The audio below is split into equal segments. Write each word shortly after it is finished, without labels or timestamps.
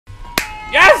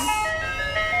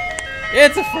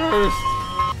It's a first!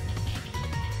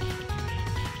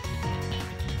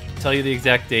 Tell you the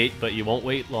exact date, but you won't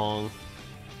wait long.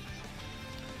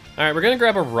 Alright, we're gonna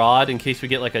grab a rod in case we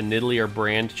get like a Nidalee or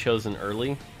brand chosen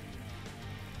early.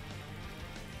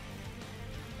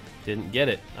 Didn't get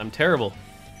it. I'm terrible.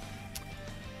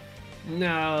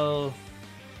 No.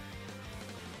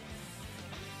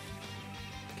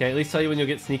 Okay, at least tell you when you'll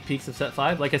get sneak peeks of set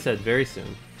 5. Like I said, very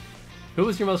soon. Who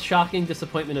was your most shocking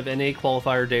disappointment of NA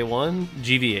qualifier day 1?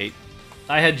 GV8.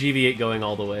 I had GV8 going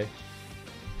all the way.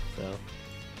 So,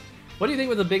 what do you think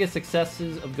were the biggest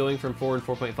successes of going from 4 and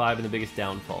 4.5 and the biggest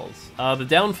downfalls? The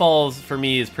downfalls for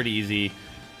me is pretty easy.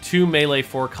 2 melee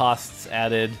 4 costs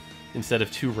added instead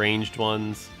of 2 ranged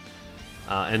ones.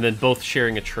 And then both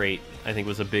sharing a trait, I think,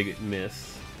 was a big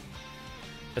miss.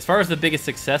 As far as the biggest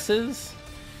successes,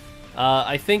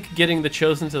 I think getting the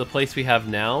Chosen to the place we have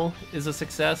now is a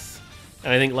success.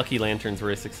 And I think Lucky Lanterns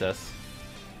were a success.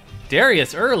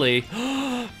 Darius early?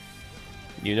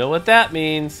 You know what that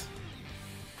means.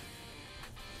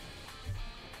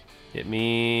 It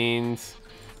means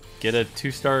get a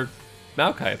 2-star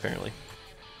Maokai, apparently.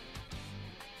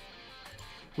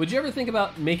 Would you ever think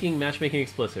about making matchmaking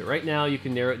explicit? Right now, you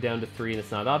can narrow it down to 3 and it's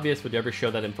not obvious. Would you ever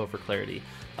show that info for clarity?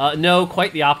 No,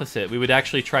 quite the opposite. We would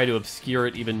actually try to obscure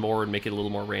it even more and make it a little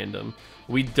more random.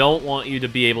 We don't want you to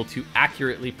be able to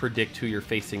accurately predict who you're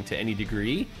facing to any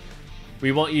degree.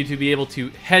 We want you to be able to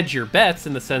hedge your bets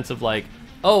in the sense of like,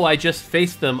 oh, I just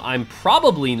faced them. I'm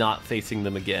probably not facing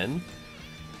them again.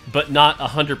 But not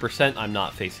 100% I'm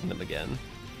not facing them again.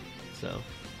 So...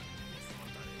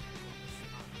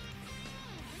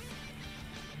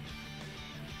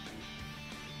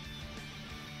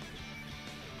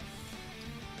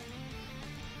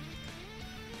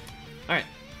 Alright.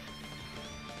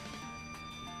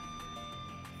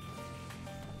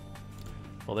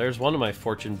 Well, there's one of my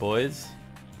fortune boys.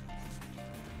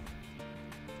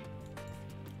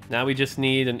 Now we just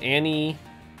need an Annie,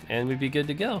 and we'd be good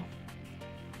to go.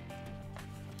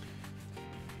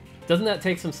 Doesn't that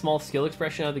take some small skill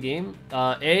expression out of the game?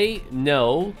 A,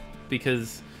 no,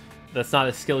 because that's not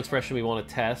a skill expression we want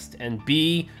to test. And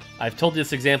B, I've told you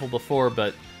this example before,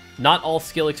 but not all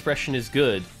skill expression is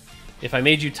good. If I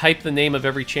made you type the name of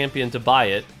every champion to buy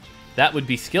it, that would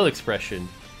be skill expression.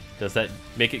 Does that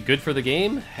make it good for the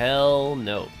game? Hell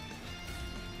no.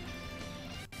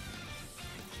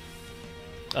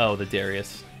 Oh, the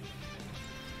Darius.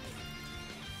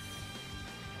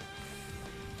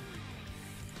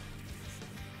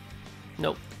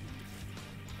 Nope.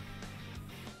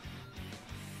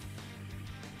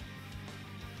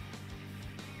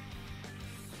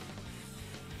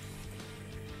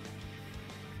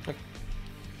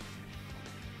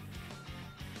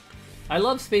 I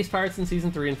love Space Pirates in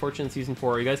Season 3 and Fortune in Season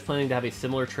 4. Are you guys planning to have a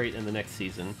similar trait in the next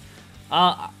season?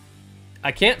 I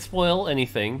can't spoil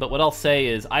anything, but what I'll say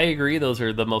is I agree those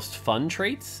are the most fun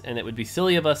traits, and it would be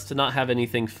silly of us to not have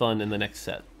anything fun in the next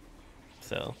set.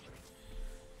 So...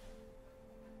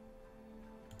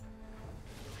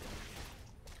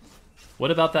 What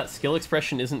about that skill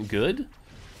expression isn't good?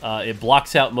 It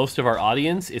blocks out most of our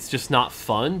audience. It's just not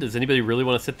fun. Does anybody really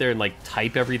want to sit there and like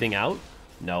type everything out?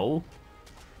 No.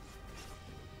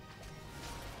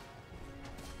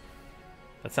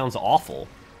 That sounds awful.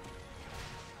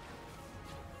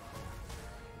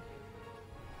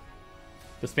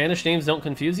 The Spanish names don't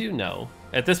confuse you? No.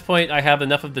 At this point, I have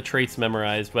enough of the traits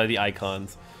memorized by the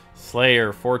icons.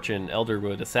 Slayer, Fortune,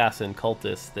 Elderwood, Assassin,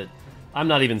 Cultist, that I'm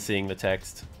not even seeing the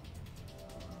text.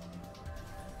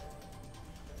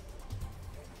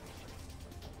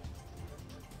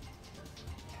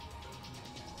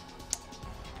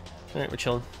 Alright, we're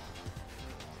chilling.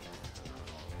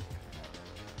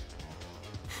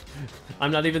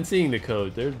 I'm not even seeing the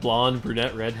code. There's blonde,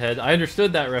 brunette, redhead. I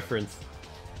understood that reference.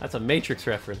 That's a Matrix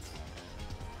reference.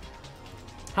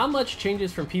 How much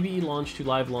changes from PBE launch to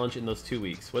live launch in those 2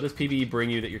 weeks? What does PBE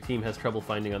bring you that your team has trouble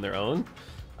finding on their own?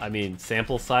 I mean,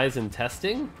 sample size and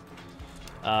testing?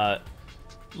 Let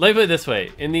me put it this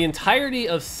way. In the entirety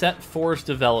of Set 4's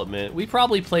development, we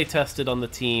probably play tested on the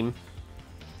team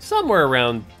somewhere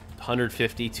around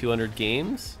 150, 200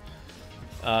 games.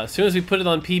 As soon as we put it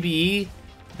on PBE,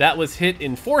 that was hit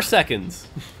in 4 seconds.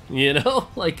 You know?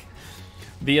 Like,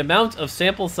 the amount of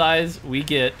sample size we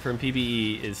get from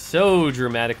PBE is so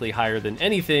dramatically higher than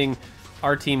anything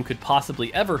our team could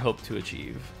possibly ever hope to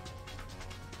achieve.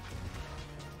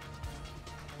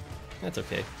 That's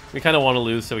okay. We kind of want to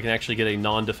lose so we can actually get a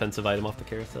non-defensive item off the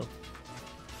carousel.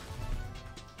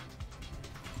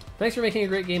 Thanks for making a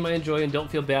great game I enjoy, and don't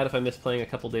feel bad if I miss playing a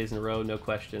couple days in a row. No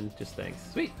question. Just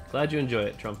thanks. Sweet. Glad you enjoy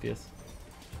it, Trumpius.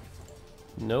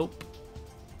 Nope.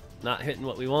 Not hitting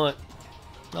what we want.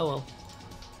 Oh well.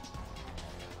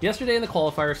 Yesterday in the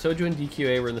qualifier, Soju and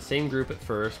DQA were in the same group at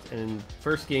first, and in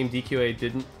first game, DQA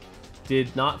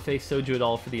did not face Soju at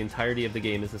all for the entirety of the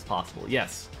game. Is this possible?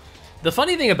 Yes. The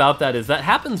funny thing about that is that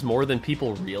happens more than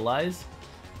people realize.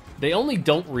 They only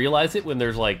don't realize it when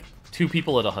there's like 2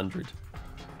 people at 100.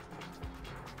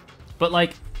 But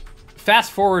like,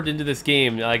 fast forward into this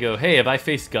game, and I go, hey, have I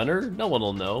faced Gunner? No one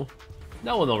will know.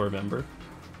 No one will remember.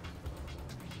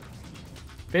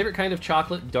 Favorite kind of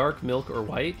chocolate, dark, milk, or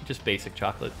white? Just basic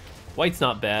chocolate. White's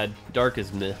not bad. Dark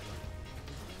is meh.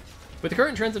 With the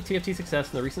current trends of TFT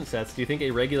success in the recent sets, do you think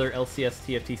a regular LCS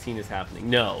TFT scene is happening?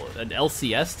 No. An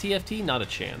LCS TFT? Not a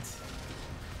chance.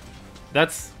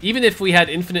 That's... Even if we had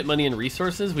infinite money and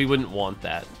resources, we wouldn't want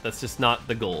that. That's just not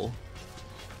the goal.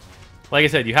 Like I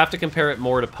said, you have to compare it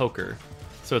more to poker.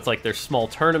 So it's like there's small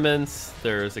tournaments,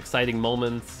 there's exciting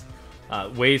moments,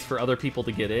 ways for other people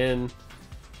to get in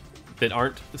that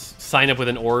aren't sign up with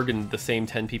an org and the same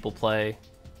 10 people play.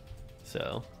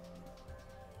 So.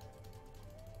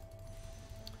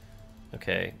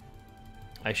 Okay.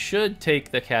 I should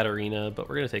take the Katarina, but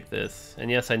we're going to take this.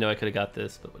 And yes, I know I could have got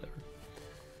this, but whatever.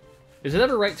 Is it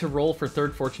ever right to roll for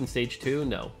third fortune stage 2?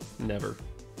 No, never.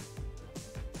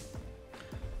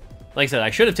 Like I said, I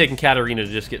should have taken Katarina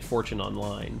to just get fortune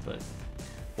online, but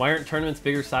why aren't tournaments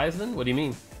bigger size then? What do you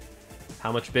mean?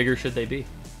 How much bigger should they be?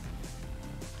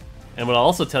 And what I'll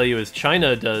also tell you is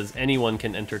China does anyone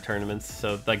can enter tournaments.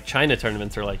 So like China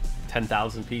tournaments are like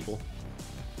 10,000 people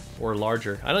or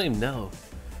larger. I don't even know.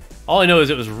 All I know is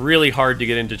it was really hard to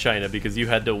get into China because you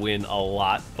had to win a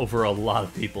lot over a lot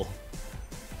of people.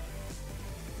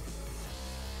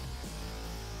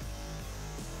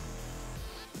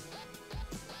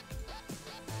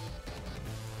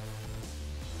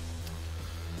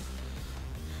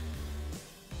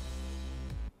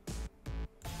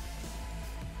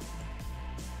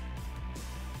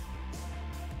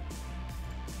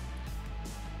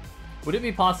 Would it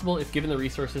be possible, if given the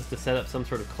resources, to set up some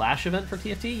sort of clash event for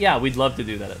TFT? Yeah, we'd love to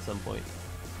do that at some point.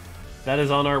 That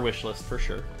is on our wish list, for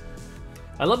sure.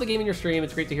 I love the game in your stream.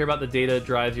 It's great to hear about the data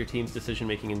drives your team's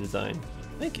decision-making and design.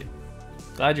 Thank you.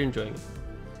 Glad you're enjoying it.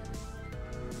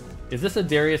 Is this a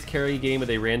Darius carry game with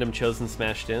a random chosen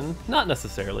smashed in? Not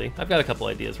necessarily. I've got a couple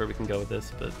ideas where we can go with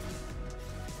this, but...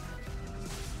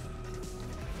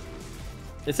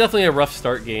 It's definitely a rough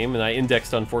start game, and I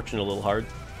indexed on Fortune a little hard,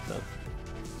 so...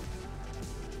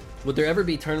 Would there ever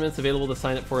be tournaments available to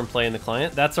sign up for and play in the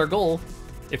client? That's our goal.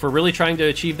 If we're really trying to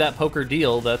achieve that poker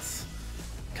deal, that's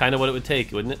kind of what it would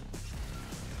take, wouldn't it?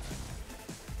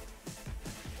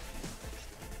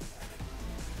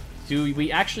 Do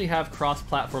we actually have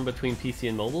cross-platform between PC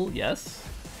and mobile? Yes.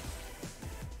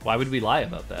 Why would we lie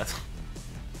about that?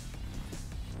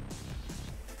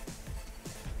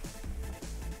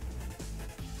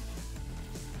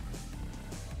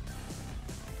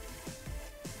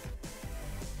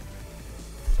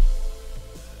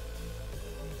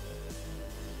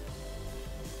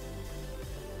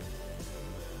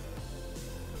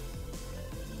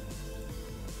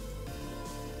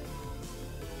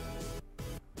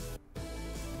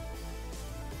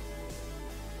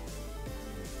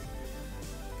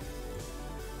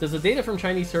 Does the data from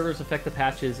Chinese servers affect the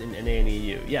patches in NA and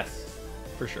EU? Yes,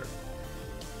 for sure.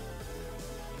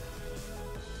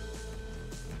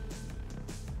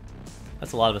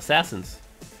 That's a lot of assassins.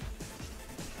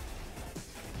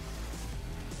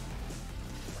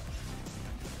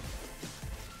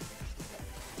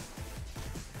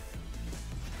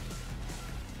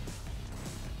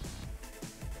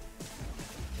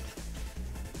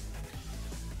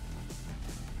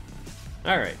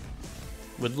 All right.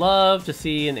 Would love to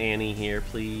see an Annie here,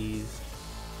 please.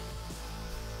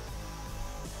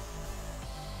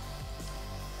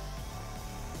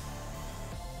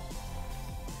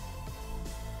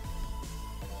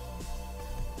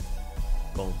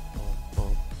 Boom, boom,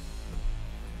 boom.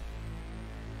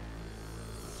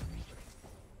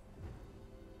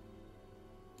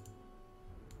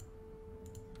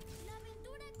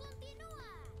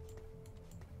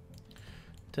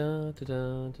 Da, da,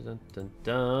 da, da, da,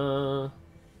 da.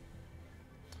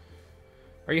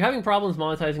 Are you having problems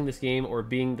monetizing this game, or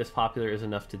being this popular is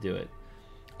enough to do it?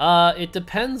 It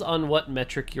depends on what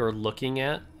metric you're looking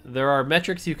at. There are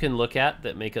metrics you can look at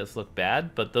that make us look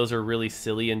bad, but those are really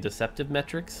silly and deceptive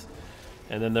metrics.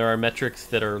 And then there are metrics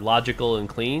that are logical and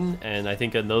clean, and I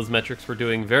think in those metrics we're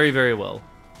doing very, very well.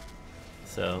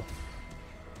 So...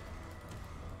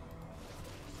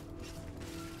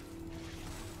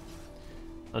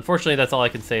 unfortunately, that's all I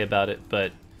can say about it,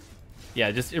 but...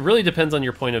 yeah, just it really depends on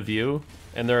your point of view,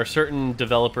 and there are certain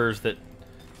developers that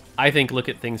I think look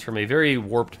at things from a very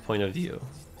warped point of view.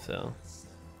 So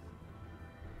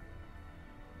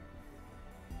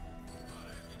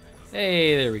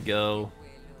Hey, there we go.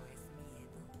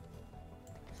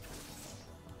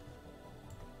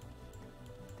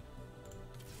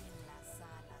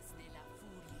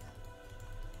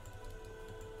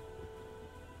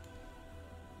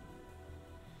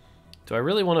 Do I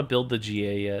really want to build the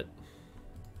GA yet?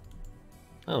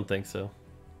 I don't think so.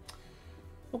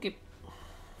 Okay.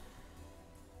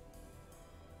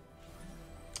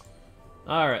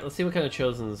 Alright, let's see what kind of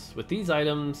Chosens. With these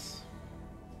items...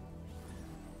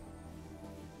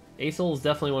 Acel is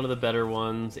definitely one of the better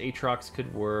ones. Aatrox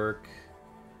could work.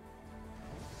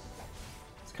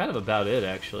 It's kind of about it,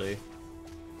 actually.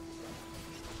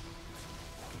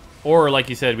 Or, like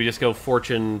you said, we just go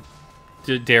Fortune,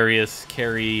 Darius,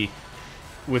 carry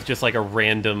with just like a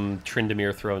random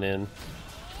Tryndamere thrown in.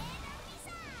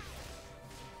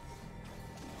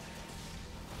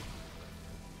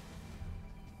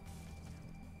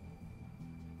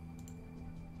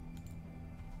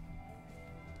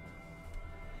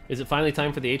 Is it finally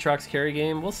time for the Aatrox carry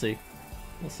game? We'll see.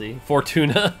 We'll see.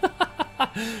 Fortuna!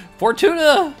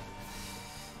 Fortuna!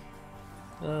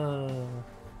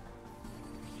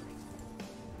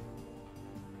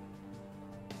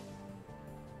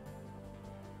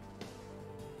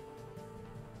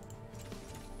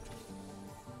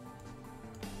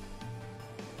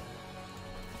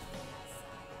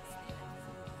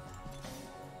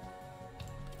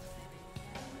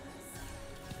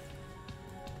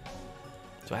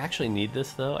 Do I actually need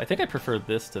this, though? I think I prefer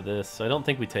this to this, so I don't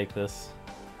think we take this.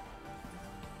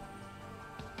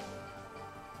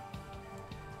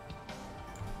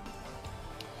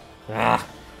 Ah!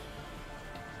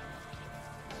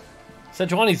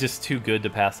 Sejuani's just too good to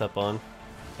pass up on.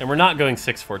 And we're not going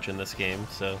 6 Fortune this game,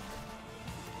 so...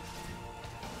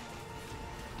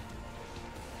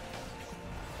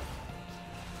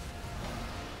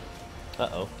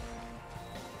 Uh-oh.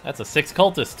 That's a 6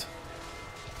 Cultist.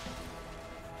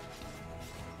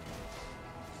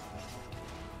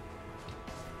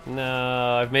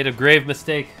 No, I've made a grave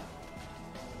mistake.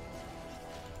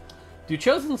 Do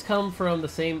Chosens come from the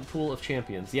same pool of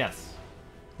champions? Yes.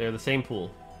 They're the same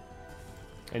pool.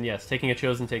 And yes, taking a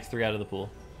Chosen takes 3 out of the pool.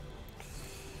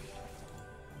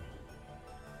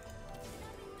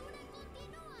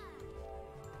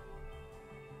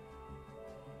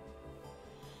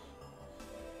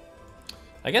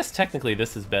 I guess technically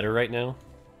this is better right now.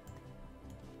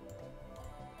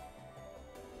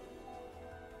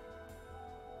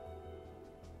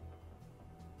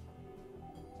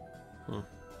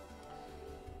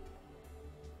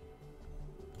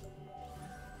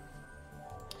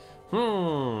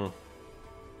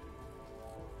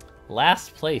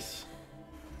 Last place.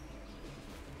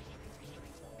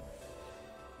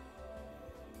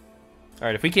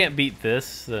 Alright, if we can't beat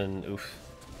this, then oof.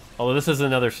 Although this is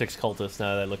another 6 Cultist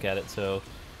now that I look at it, so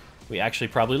we actually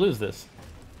probably lose this.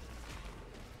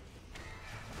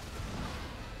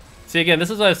 See, again, this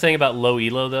is what I was saying about low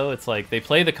elo, though. It's like they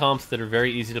play the comps that are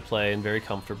very easy to play and very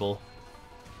comfortable.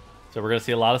 So we're going to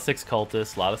see a lot of 6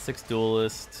 Cultists, a lot of 6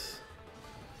 Duelists.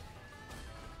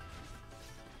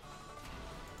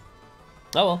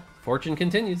 Oh well, fortune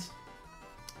continues.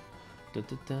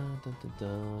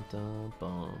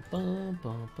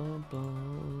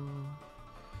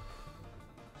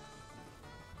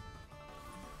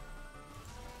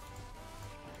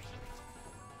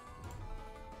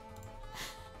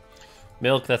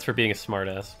 Milk, that's for being a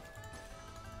smartass.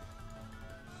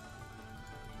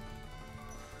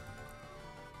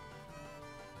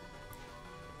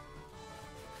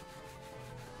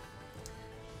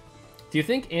 Do you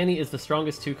think Annie is the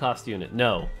strongest 2-cost unit?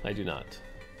 No, I do not.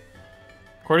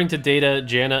 According to data,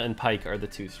 Janna and Pyke are the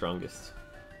 2 strongest.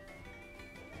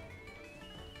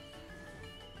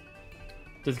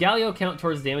 Does Galio count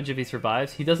towards damage if he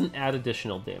survives? He doesn't add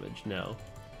additional damage, no.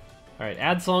 Alright,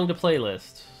 add song to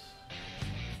playlist.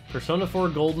 Persona 4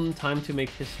 Golden, time to make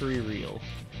history real.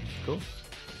 Cool.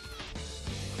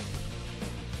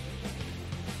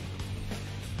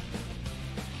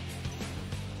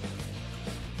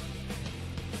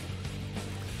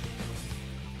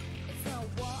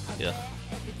 Yeah.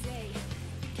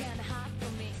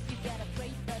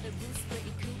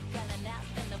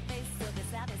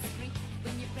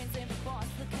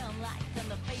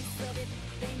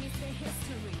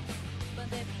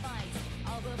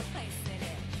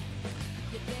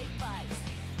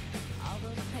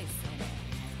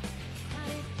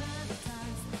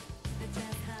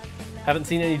 Haven't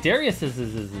seen any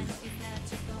Darius's.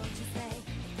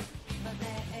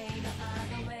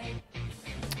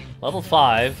 Level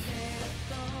 5.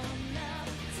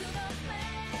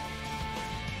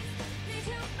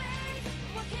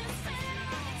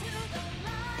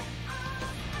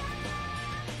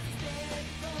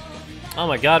 Oh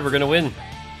my god, we're gonna win.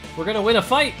 We're gonna win a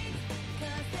fight!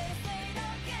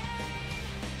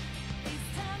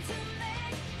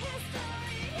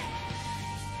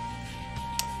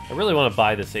 I really want to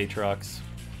buy this Aatrox,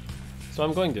 so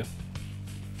I'm going to.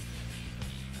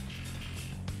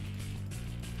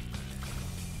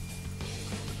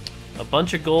 A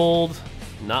bunch of gold,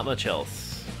 not much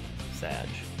else. Sag.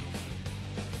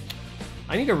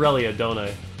 I need Aurelia, don't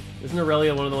I? Isn't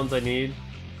Aurelia one of the ones I need?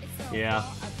 Yeah.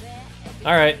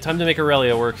 Alright, time to make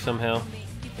Aurelia work somehow.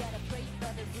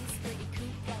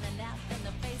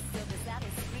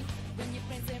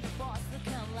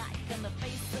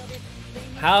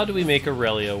 How do we make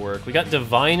Aurelia work? We got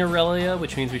Divine Aurelia,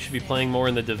 which means we should be playing more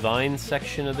in the Divine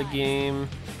section of the game.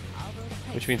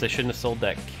 Which means I shouldn't have sold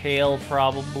that Kale,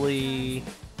 probably.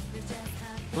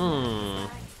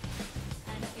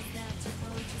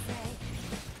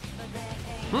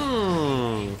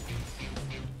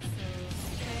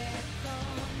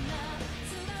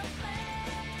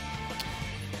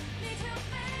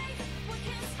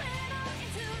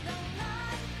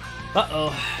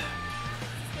 Uh-oh.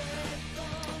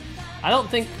 I don't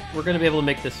think we're going to be able to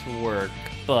make this work,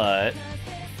 but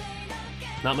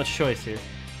not much choice here.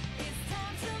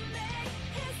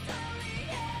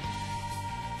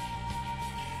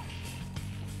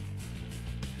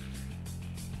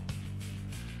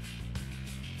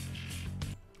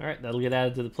 Alright, that'll get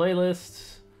added to the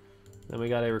playlist. Then we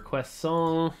got a request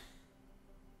song.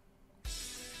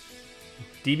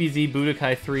 DBZ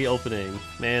Budokai 3 opening.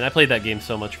 Man, I played that game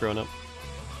so much growing up.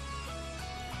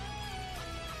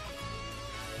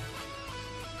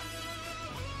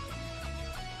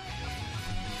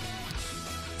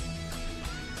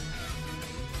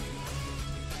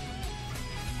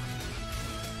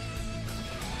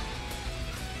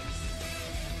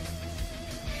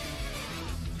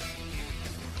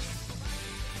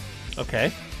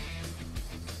 Okay.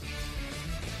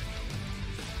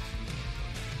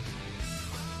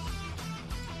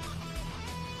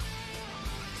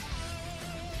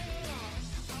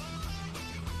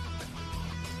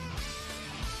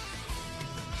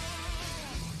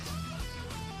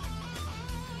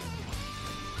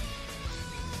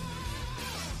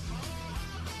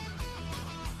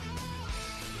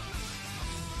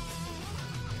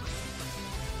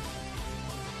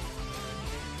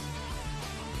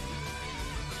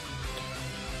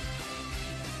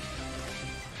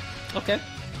 Okay.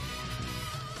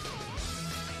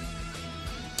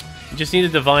 You just need a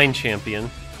Divine Champion.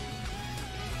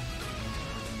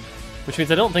 Which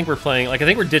means I don't think we're playing... Like, I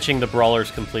think we're ditching the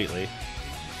Brawlers completely.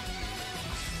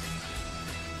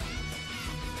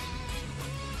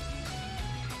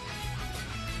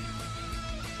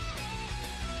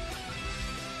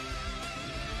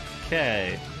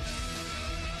 Okay.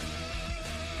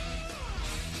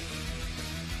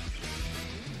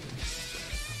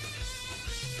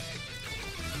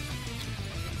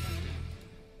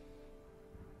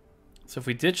 So if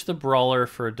we ditch the Brawler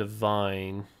for a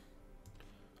Divine,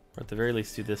 or at the very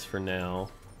least do this for now.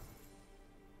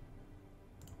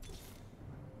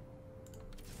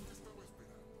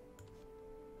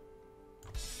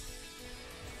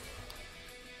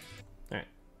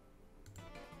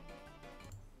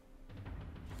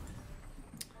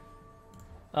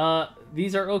 Alright.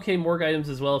 These are okay Morg items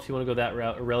as well if you want to go that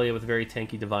route. Aurelia with very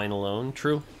tanky Divine alone.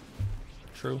 True.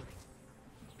 True.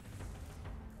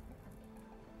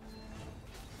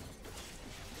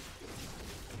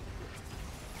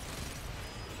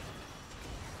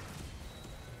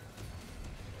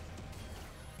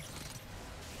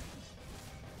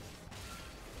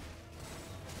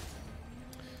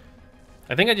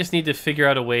 I think I just need to figure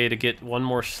out a way to get one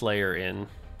more Slayer in.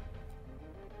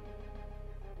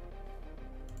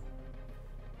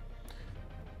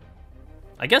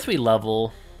 I guess we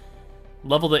level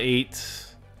to 8.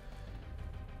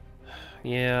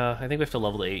 Yeah, I think we have to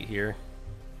level to 8 here.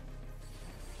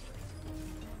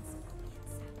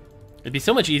 It'd be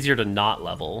so much easier to not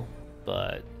level,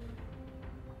 but...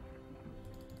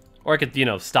 Or I could, you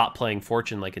know, stop playing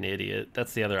Fortune like an idiot.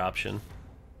 That's the other option.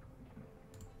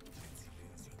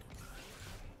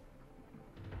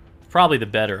 Probably the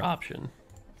better option.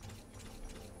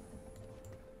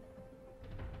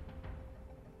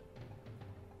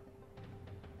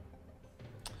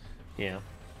 Yeah.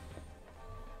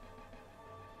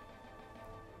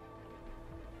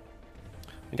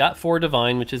 We got 4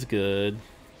 Divine, which is good.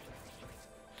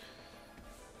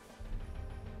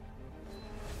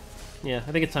 Yeah,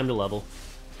 I think it's time to level.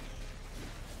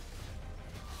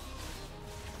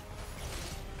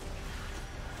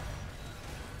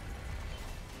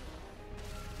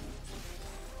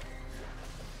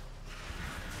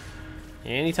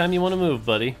 Anytime you want to move,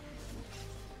 buddy.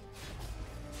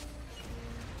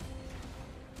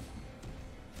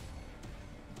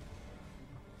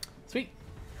 Sweet.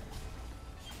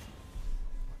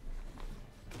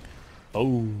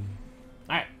 Boom.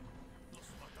 Alright.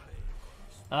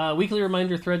 Weekly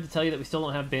reminder thread to tell you that we still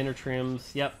don't have banner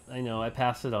trims. Yep, I know. I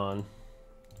passed it on.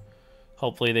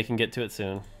 Hopefully they can get to it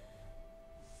soon.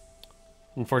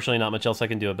 Unfortunately, not much else I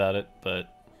can do about it,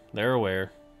 but they're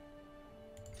aware.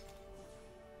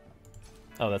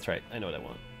 Oh, that's right. I know what I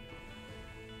want.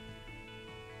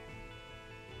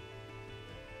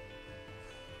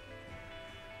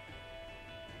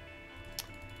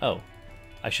 Oh.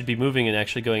 I should be moving and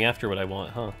actually going after what I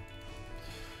want, huh?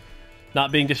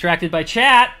 Not being distracted by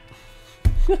chat!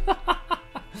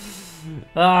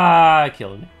 Ah,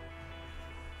 killing me.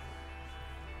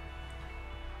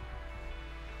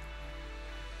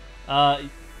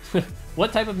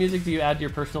 What type of music do you add to your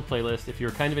personal playlist? If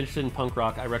you're kind of interested in punk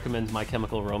rock, I recommend My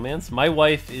Chemical Romance. My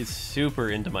wife is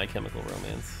super into My Chemical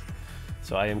Romance,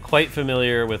 so I am quite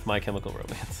familiar with My Chemical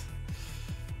Romance.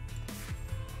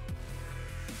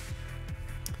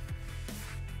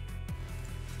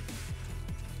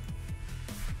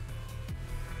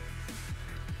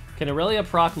 Can Aurelia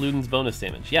proc Luden's bonus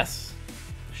damage? Yes,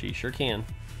 she sure can.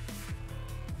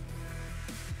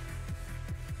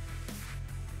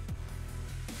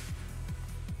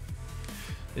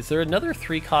 Is there another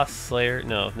 3-cost Slayer?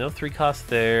 No, no 3-cost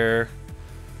there.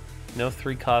 No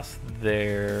 3-cost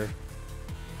there.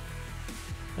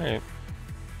 Alright.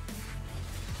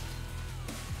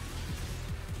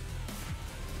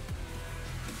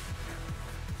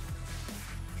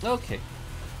 Okay.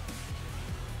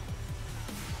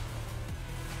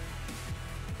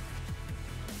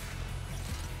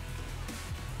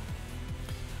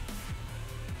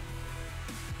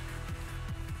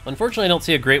 Unfortunately, I don't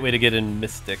see a great way to get in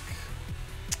Mystic.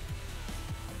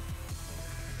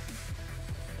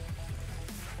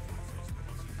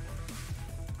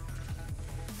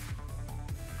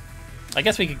 I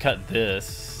guess we could cut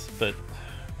this, but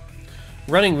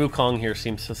running Wukong here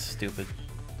seems so stupid.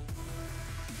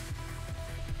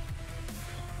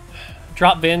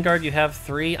 Drop Vanguard, you have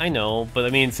 3? I know, but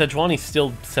I mean, Sejuani's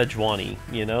still Sejuani,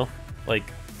 you know?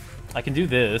 Like, I can do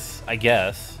this, I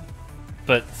guess.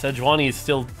 But Sejuani is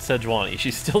still Sejuani.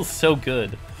 She's still so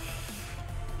good.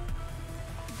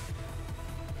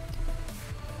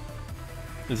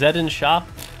 Zed in shop?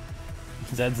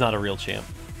 Zed's not a real champ.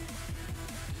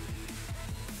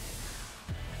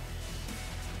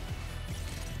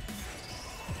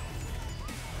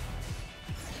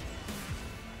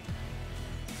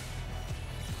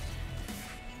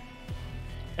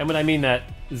 And when I mean that,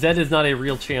 Zed is not a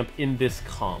real champ in this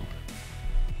comp.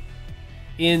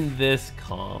 In this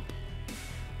comp.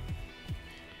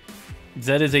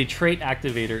 Zed is a trait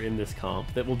activator in this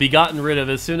comp that will be gotten rid of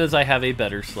as soon as I have a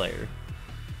better Slayer.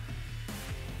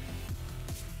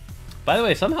 By the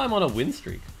way, somehow I'm on a win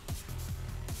streak.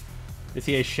 Is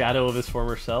he a shadow of his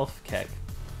former self? Keg.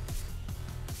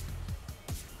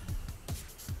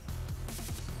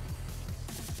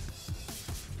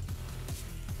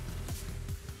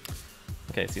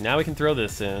 Okay, so now we can throw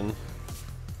this in.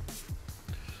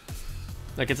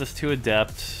 That gets us 2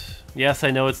 Adept. Yes,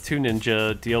 I know it's 2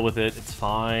 Ninja. Deal with it. It's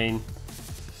fine.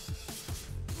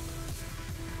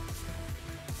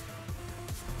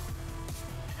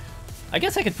 I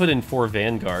guess I could put in 4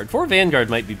 Vanguard. 4 Vanguard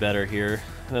might be better here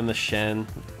than the Shen.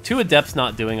 2 Adept's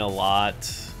not doing a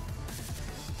lot.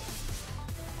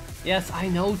 Yes, I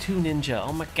know 2 Ninja.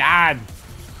 Oh my god.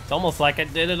 It's almost like I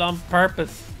did it on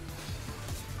purpose.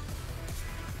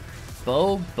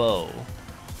 Bobo.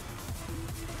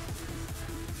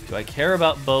 Do I care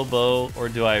about Bobo, or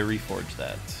do I reforge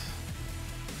that?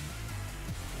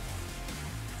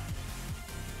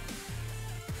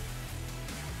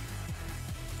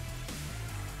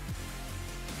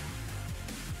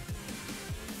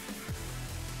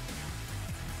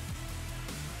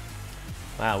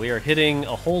 Wow, we are hitting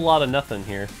a whole lot of nothing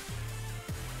here.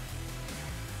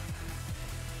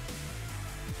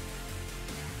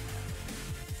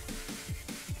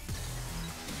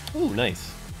 Ooh,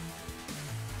 nice.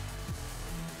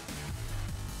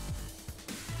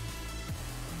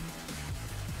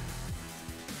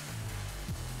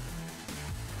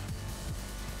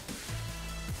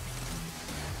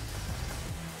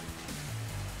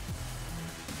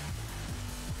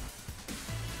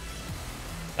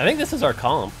 I think this is our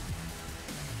comp.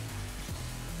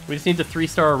 We just need to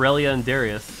 3-star Aurelia and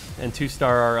Darius, and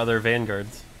 2-star our other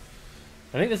Vanguards.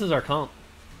 I think this is our comp.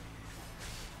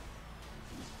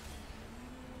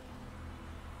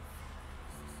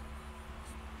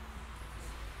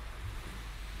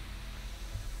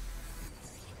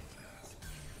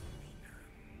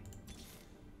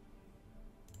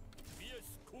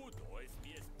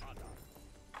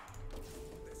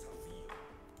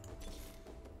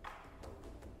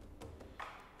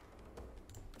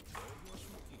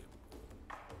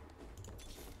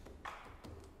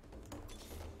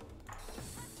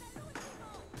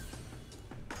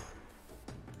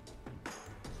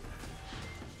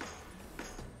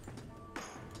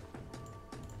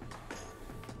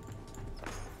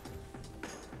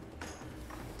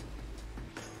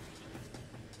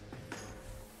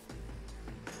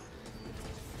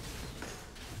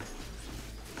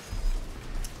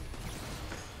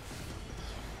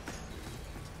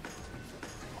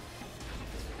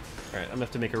 Alright, I'm gonna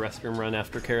have to make a restroom run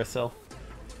after Carousel.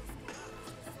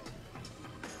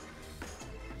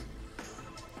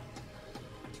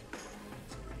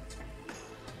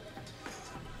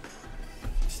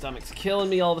 Stomach's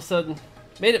killing me all of a sudden.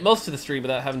 Made it most of the stream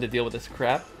without having to deal with this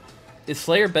crap. Is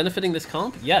Slayer benefiting this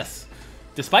comp? Yes.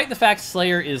 Despite the fact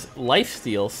Slayer is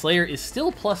lifesteal, Slayer is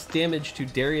still plus damage to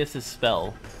Darius'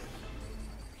 spell.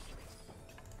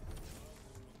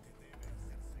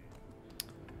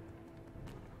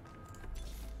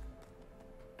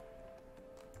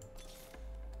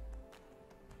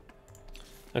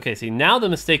 Okay, see, now the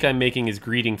mistake I'm making is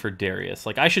greeting for Darius.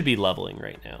 Like, I should be leveling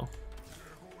right now.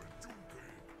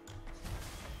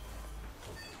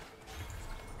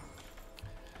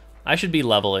 I should be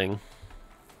leveling.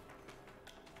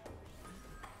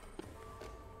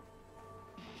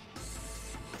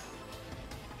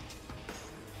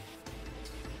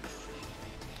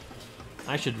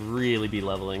 I should really be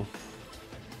leveling.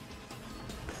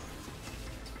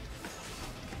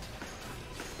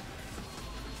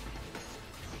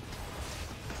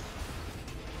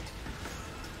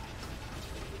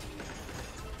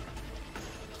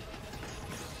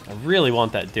 I really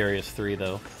want that Darius 3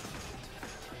 though.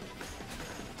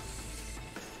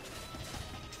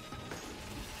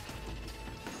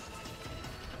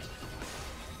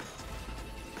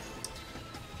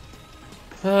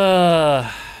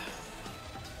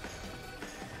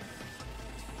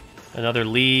 Another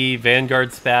Lee.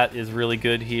 Vanguard Spat is really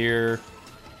good here.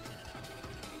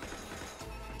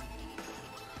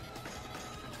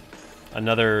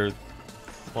 Another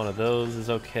one of those is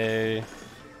okay.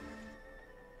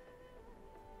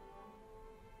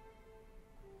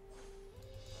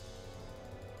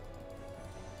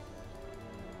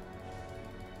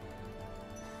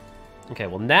 Okay,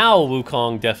 well now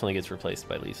Wukong definitely gets replaced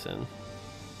by Lee Sin.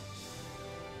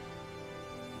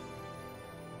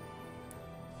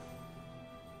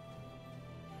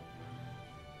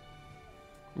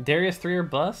 Darius 3 or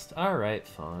bust? Alright,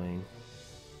 fine.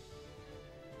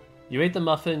 You ate the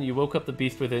muffin, you woke up the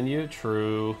beast within you?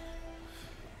 True.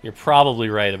 You're probably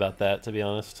right about that, to be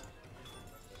honest.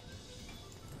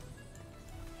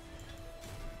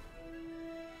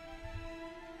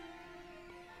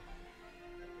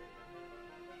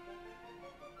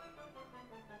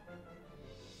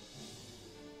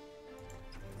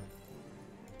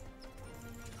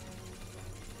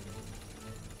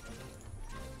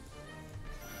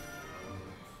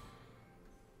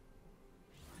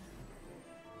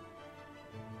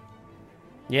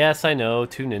 Yes, I know.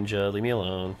 2 ninja. Leave me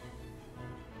alone.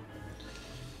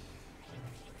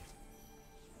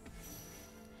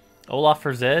 Olaf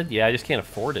for Zed? Yeah, I just can't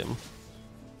afford him.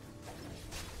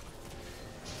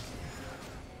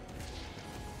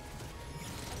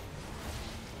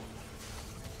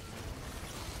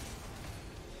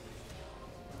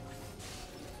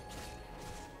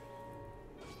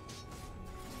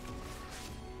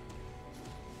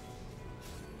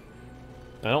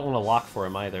 I don't want to lock for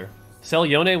him either. Sell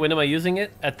Yone, when am I using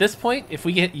it? At this point, if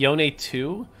we get Yone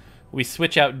 2, we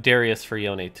switch out Darius for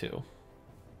Yone 2.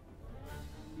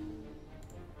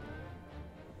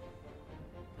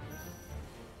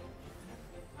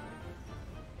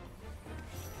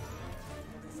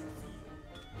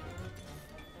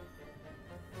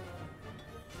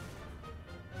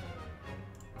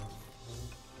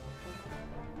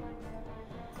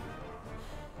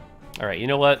 Alright, you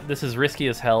know what? This is risky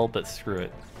as hell, but screw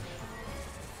it.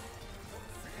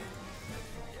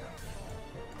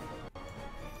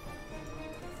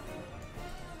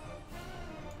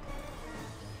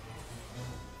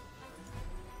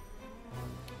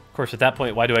 Of course, at that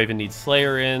point, why do I even need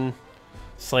Slayer in?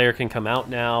 Slayer can come out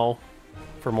now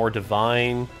for more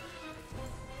Divine.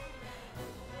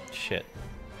 Shit.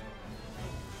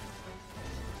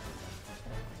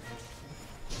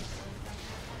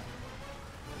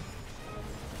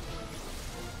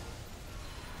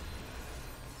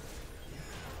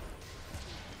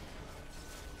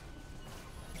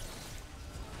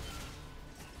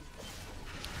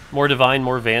 More Divine,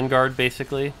 more Vanguard,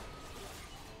 basically.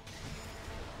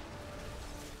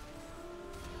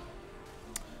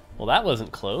 Well, that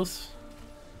wasn't close.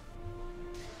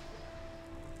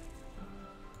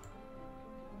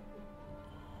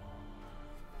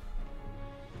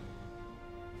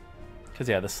 Because,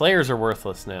 yeah, the Slayers are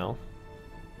worthless now.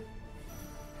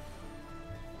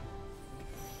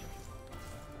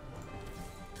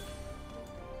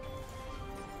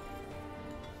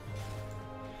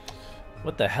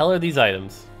 What the hell are these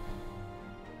items?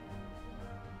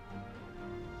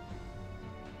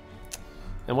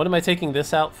 And what am I taking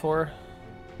this out for?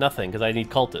 Nothing, because I need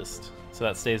Cultist. So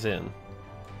that stays in.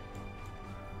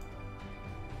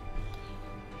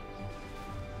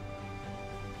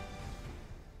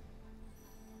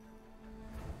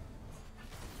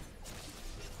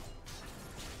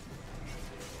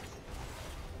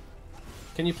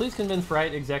 Can you please convince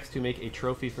Riot execs to make a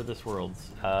trophy for this Worlds?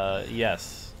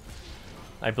 Yes.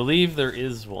 I believe there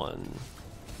is one.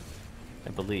 I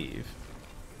believe.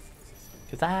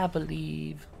 Because I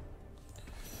believe.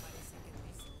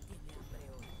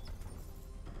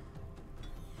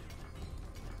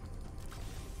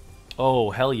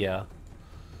 Oh, hell yeah.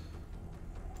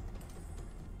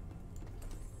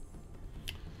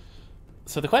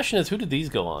 So the question is, who did these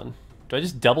go on? Do I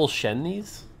just double Shen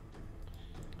these?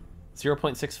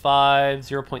 0.65,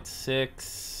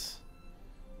 0.6...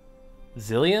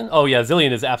 Zillion? Oh yeah,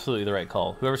 Zillion is absolutely the right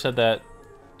call. Whoever said that,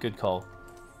 good call.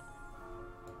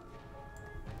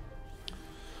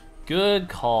 Good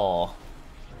call.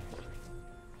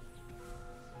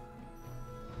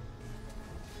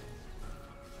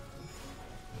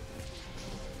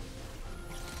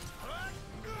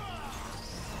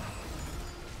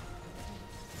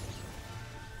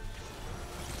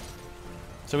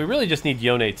 So we really just need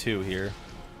Yone 2 here.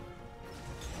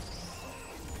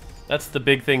 That's the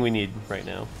big thing we need right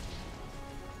now.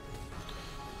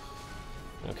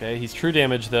 Okay, he's true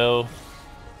damage though.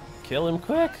 Kill him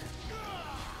quick.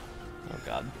 Oh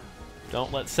god.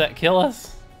 Don't let Set kill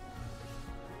us.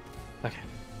 Okay.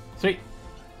 Sweet.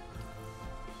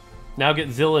 Now get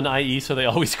Zill and IE so they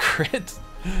always crit.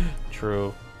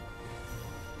 True.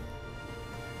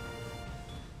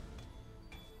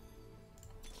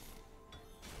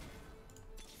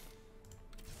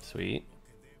 Sweet.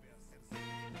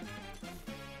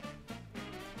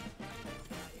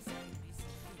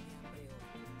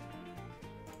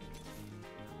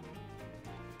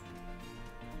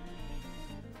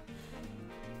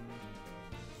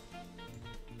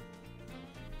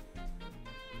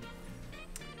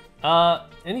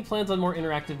 Any plans on more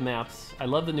interactive maps? I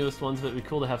love the newest ones, but it'd be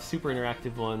cool to have super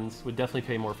interactive ones. Would definitely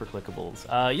pay more for clickables.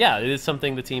 Yeah, it is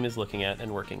something the team is looking at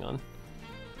and working on.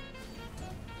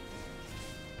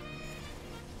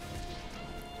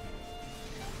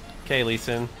 Okay, Lee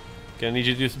Sin. Gonna need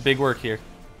you to do some big work here.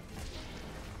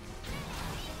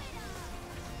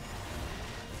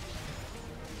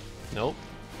 Nope.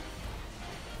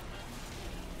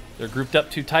 They're grouped up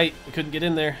too tight. We couldn't get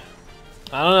in there.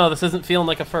 I don't know, this isn't feeling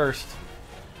like a first.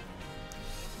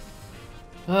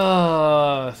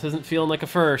 This isn't feeling like a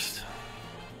first.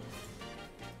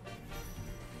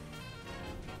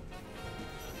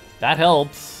 That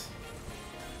helps.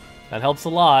 That helps a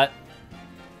lot.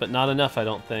 But not enough, I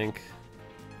don't think.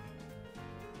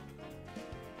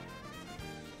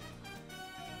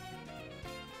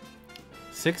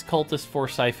 Six Cultist, 4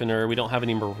 Siphoner. We don't have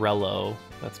any Morello.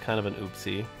 That's kind of an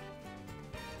oopsie.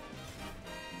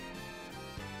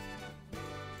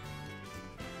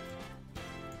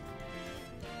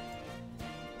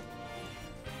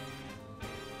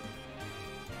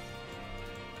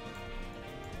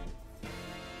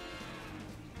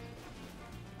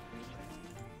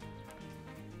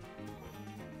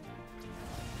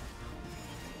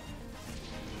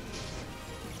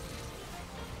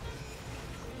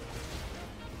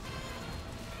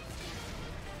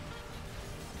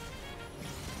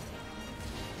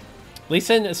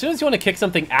 Lisa, as soon as you want to kick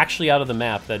something actually out of the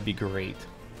map, that'd be great.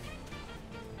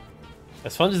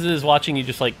 As fun as it is watching you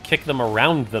just, like, kick them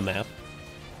around the map.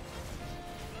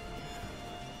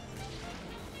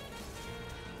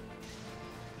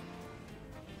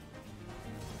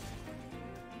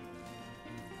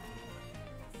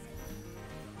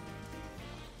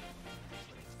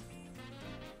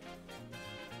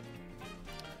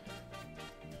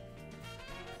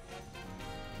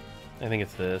 I think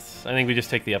it's this. I think we just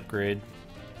take the upgrade.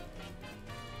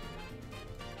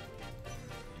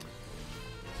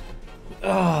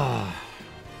 Ugh.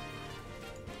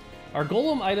 Are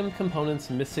golem item components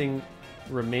missing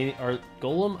remaining? Are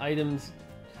golem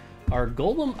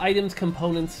items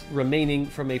components remaining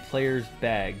from a player's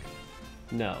bag?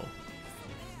 No.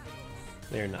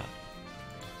 They're not.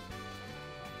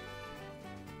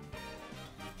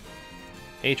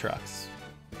 Aatrox.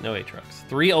 No Aatrox.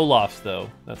 3 Olafs, though.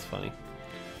 That's funny.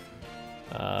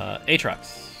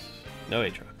 Aatrox. No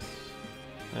Aatrox.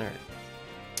 Alright.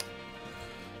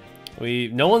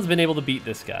 No one's been able to beat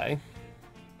this guy.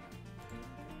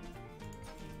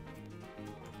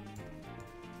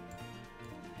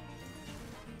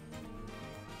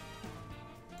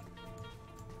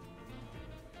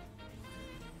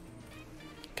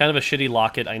 Kind of a shitty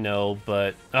locket, I know,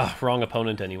 but... wrong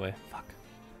opponent anyway. Fuck.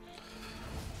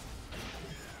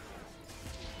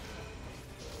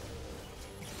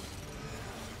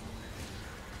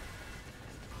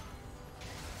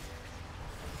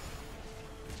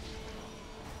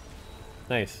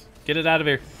 Nice. Get it out of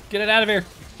here. Get it out of here.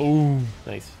 Ooh,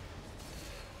 nice.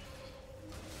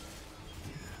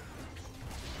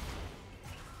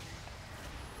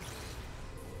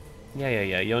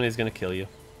 Yeah. Yone's gonna kill you.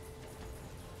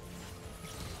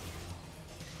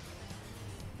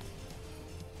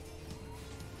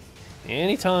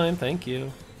 Anytime, thank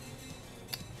you.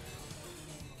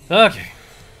 Okay.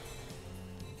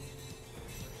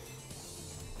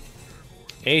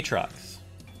 Aatrox.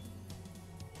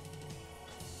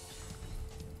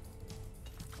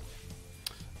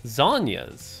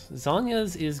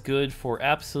 Zanya's is good for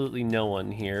absolutely no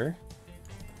one here.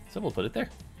 So we'll put it there.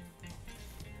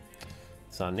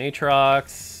 It's not an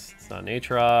Aatrox. It's not an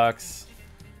Aatrox.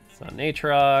 It's not an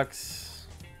Aatrox.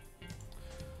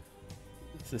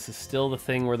 This is still the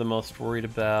thing we're the most worried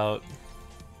about.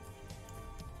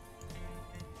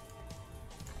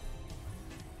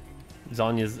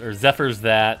 Zanya's, or Zephyr's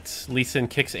that. Lee Sin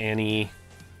kicks Annie.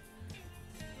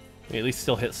 We at least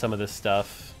still hit some of this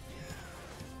stuff.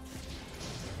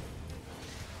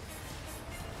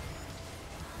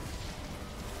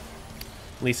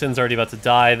 Lee Sin's already about to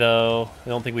die, though. I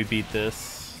don't think we beat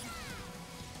this.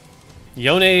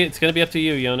 Yone, it's going to be up to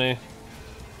you, Yone.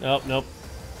 Oh, nope.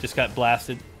 Just got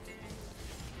blasted.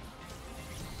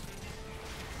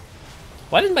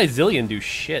 Why didn't my Zillion do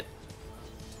shit?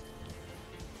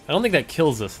 I don't think that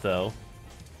kills us, though.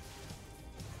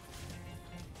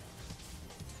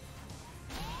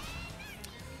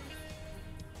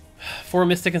 Four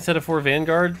Mystic instead of 4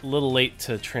 Vanguard. A little late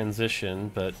to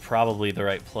transition, but probably the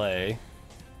right play.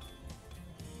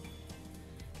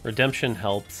 Redemption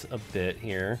helps a bit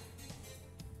here.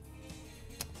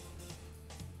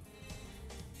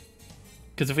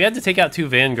 Because if we had to take out 2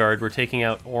 Vanguard, we're taking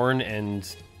out Ornn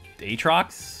and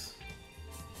Aatrox?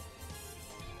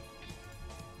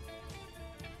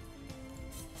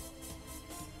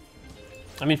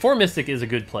 I mean, 4 Mystic is a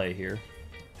good play here.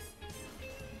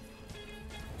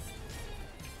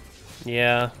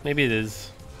 Yeah, maybe it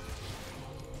is.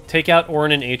 Take out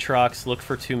Ornn and Aatrox, look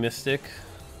for 2 Mystic.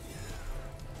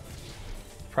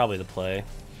 Probably the play.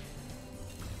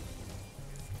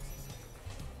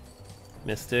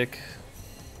 Mystic.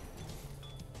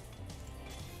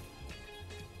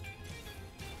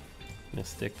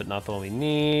 Mystic, but not the one we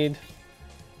need.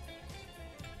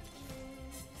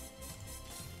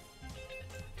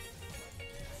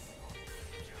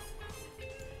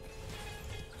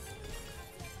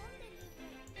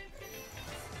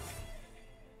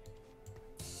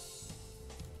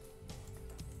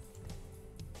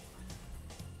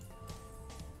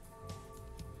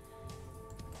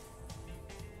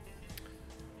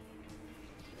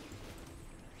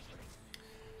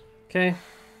 Okay.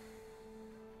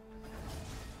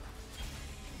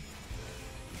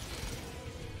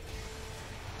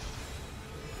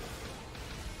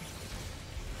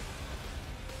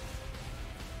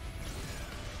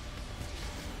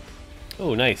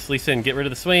 Oh, nice. Lee Sin, get rid of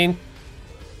the Swain.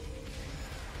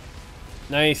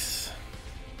 Nice.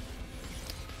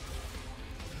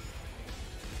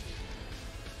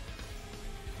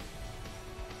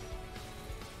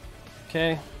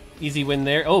 Okay. Easy win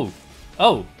there. Oh,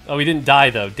 we didn't die,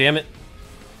 though. Damn it.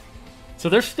 So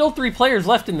there's still 3 players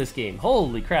left in this game.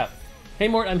 Holy crap. Hey,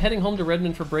 Mort, I'm heading home to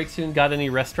Redmond for break soon. Got any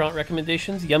restaurant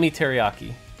recommendations? Yummy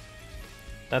teriyaki.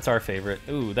 That's our favorite.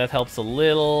 Ooh, that helps a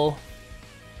little.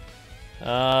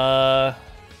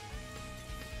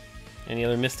 Any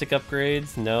other Mystic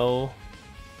upgrades? No.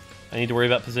 I need to worry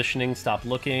about positioning. Stop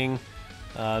looking.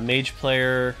 Mage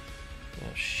player.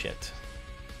 Oh, shit.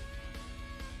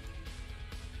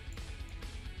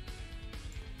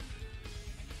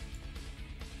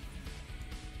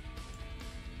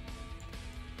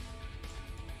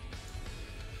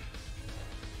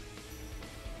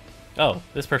 Oh,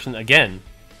 this person again.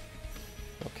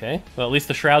 Okay. Well, at least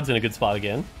the Shroud's in a good spot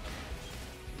again.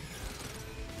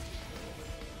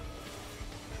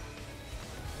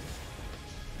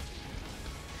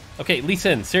 Okay, Lee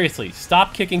Sin, seriously,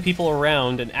 stop kicking people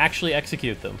around and actually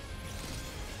execute them.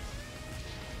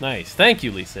 Nice. Thank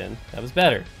you, Lee Sin. That was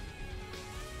better.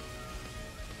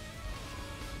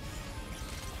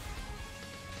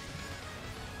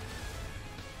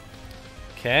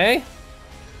 Okay.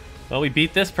 Well, we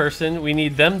beat this person. We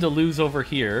need them to lose over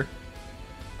here.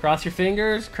 Cross your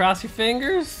fingers. Cross your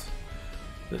fingers.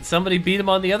 Did somebody beat him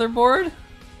on the other board?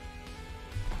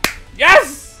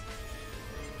 Yes!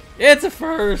 It's a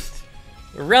first.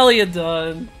 Aurelia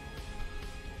done.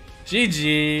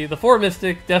 GG. The 4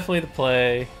 Mystic, definitely the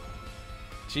play.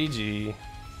 GG.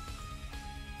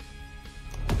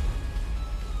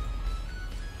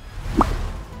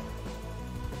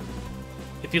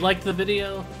 If you liked the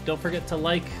video, don't forget to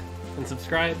like and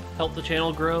subscribe. Help the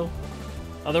channel grow.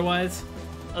 Otherwise,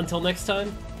 until next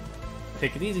time,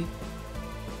 take it easy.